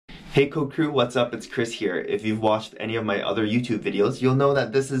Hey Code Crew, what's up? It's Chris here. If you've watched any of my other YouTube videos, you'll know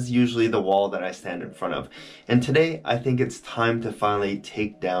that this is usually the wall that I stand in front of. And today, I think it's time to finally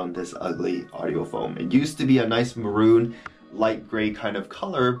take down this ugly audio foam. It used to be a nice maroon, light gray kind of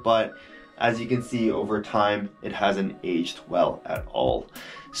color, but as you can see over time, it hasn't aged well at all.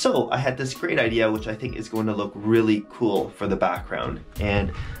 So I had this great idea, which I think is going to look really cool for the background. And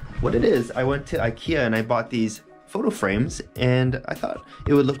what it is, I went to IKEA and I bought these photo frames, and I thought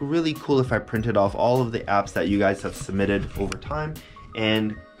it would look really cool if I printed off all of the apps that you guys have submitted over time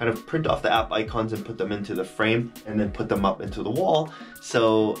and kind of print off the app icons and put them into the frame and then put them up into the wall,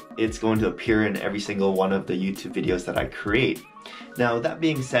 so it's going to appear in every single one of the YouTube videos that I create. Now that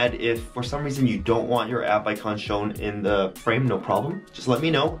being said, if for some reason you don't want your app icon shown in the frame, no problem, just let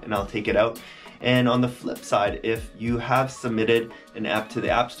me know and I'll take it out. And on the flip side, if you have submitted an app to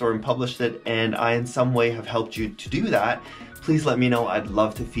the App Store and published it, and I in some way have helped you to do that, please let me know. I'd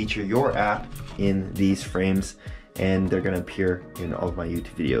love to feature your app in these frames, and they're gonna appear in all of my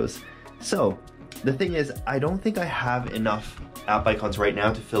YouTube videos. So the thing is, I don't think I have enough app icons right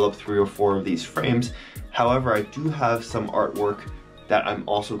now to fill up 3 or 4 of these frames. However, I do have some artwork that I'm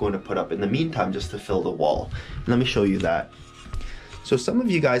also going to put up in the meantime just to fill the wall. Let me show you that. So some of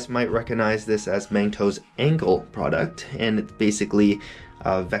you guys might recognize this as Mangto's Angle product, and it's basically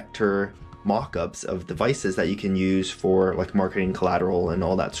vector mock-ups of devices that you can use for like marketing collateral and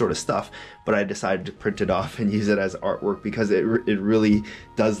all that sort of stuff. But I decided to print it off and use it as artwork because it really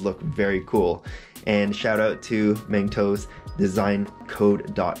does look very cool. And shout out to Mangto's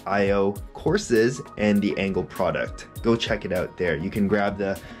designcode.io courses and the Angle product. Go check it out there. You can grab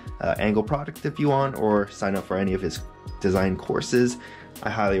the Angle product if you want, or sign up for any of his design courses. I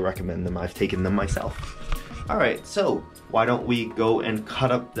highly recommend them. I've taken them myself. Alright, so why don't we go and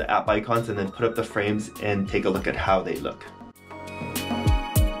cut up the app icons and then put up the frames and take a look at how they look.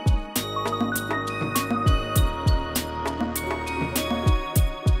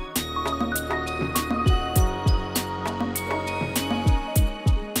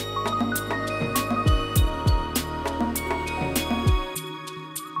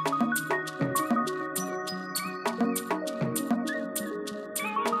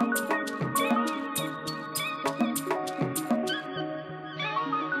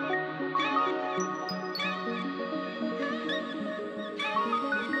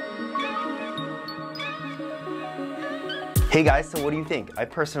 Hey guys, so what do you think? I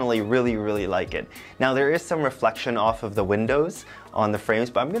personally really like it. Now there is some reflection off of the windows on the frames,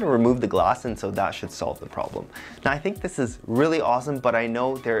 but I'm going to remove the glass, and so that should solve the problem. Now I think this is really awesome, but I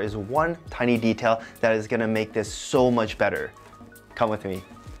know there is one tiny detail that is going to make this so much better. Come with me.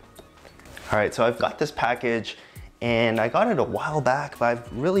 Alright, so I've got this package and I got it a while back, but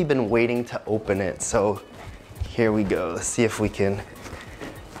I've really been waiting to open it. So here we go. Let's see if we can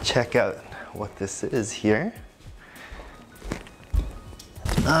check out what this is here.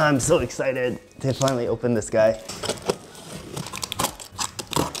 I'm so excited to finally open this guy.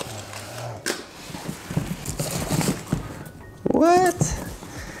 What?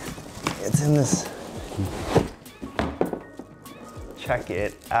 It's in this. Check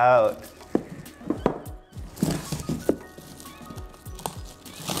it out.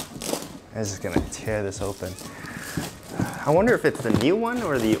 I'm just gonna tear this open. I wonder if it's the new one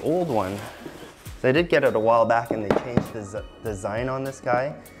or the old one. I did get it a while back and they changed the design on this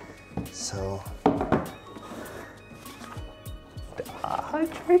guy. So,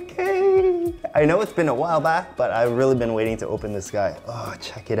 100K. I know it's been a while back, but I've really been waiting to open this guy. Oh,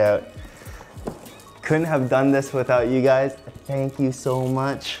 check it out. Couldn't have done this without you guys. Thank you so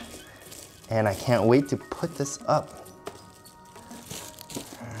much. And I can't wait to put this up.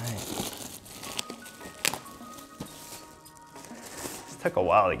 All right. This took a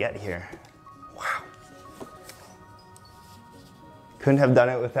while to get here. Couldn't have done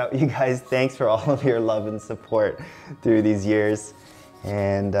it without you guys. Thanks for all of your love and support through these years.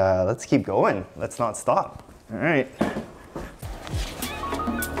 And let's keep going. Let's not stop. All right.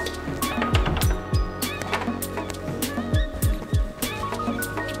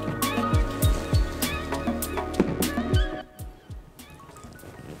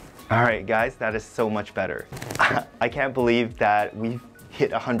 All right, guys, that is so much better. I can't believe that we've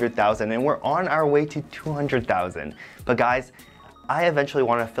hit 100,000 and we're on our way to 200,000. But guys, I eventually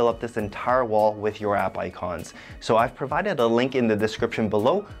want to fill up this entire wall with your app icons. So I've provided a link in the description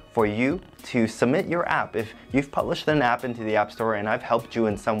below for you to submit your app. If you've published an app into the App Store and I've helped you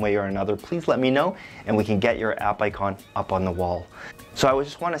in some way or another, please let me know and we can get your app icon up on the wall. So I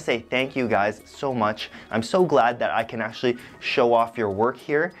just want to say thank you guys so much. I'm so glad that I can actually show off your work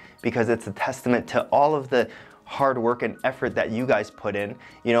here because it's a testament to all of the hard work and effort that you guys put in.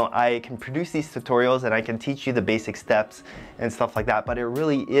 You know, I can produce these tutorials and I can teach you the basic steps and stuff like that, but it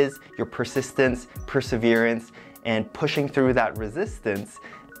really is your persistence, perseverance, and pushing through that resistance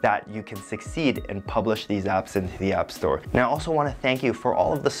that you can succeed and publish these apps into the App Store. Now, I also want to thank you for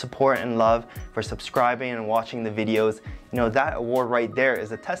all of the support and love, for subscribing and watching the videos. You know, that award right there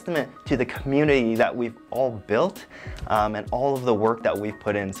is a testament to the community that we've all built and all of the work that we've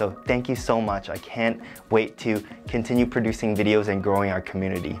put in. So thank you so much. I can't wait to continue producing videos and growing our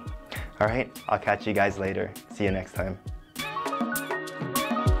community. All right, I'll catch you guys later. See you next time.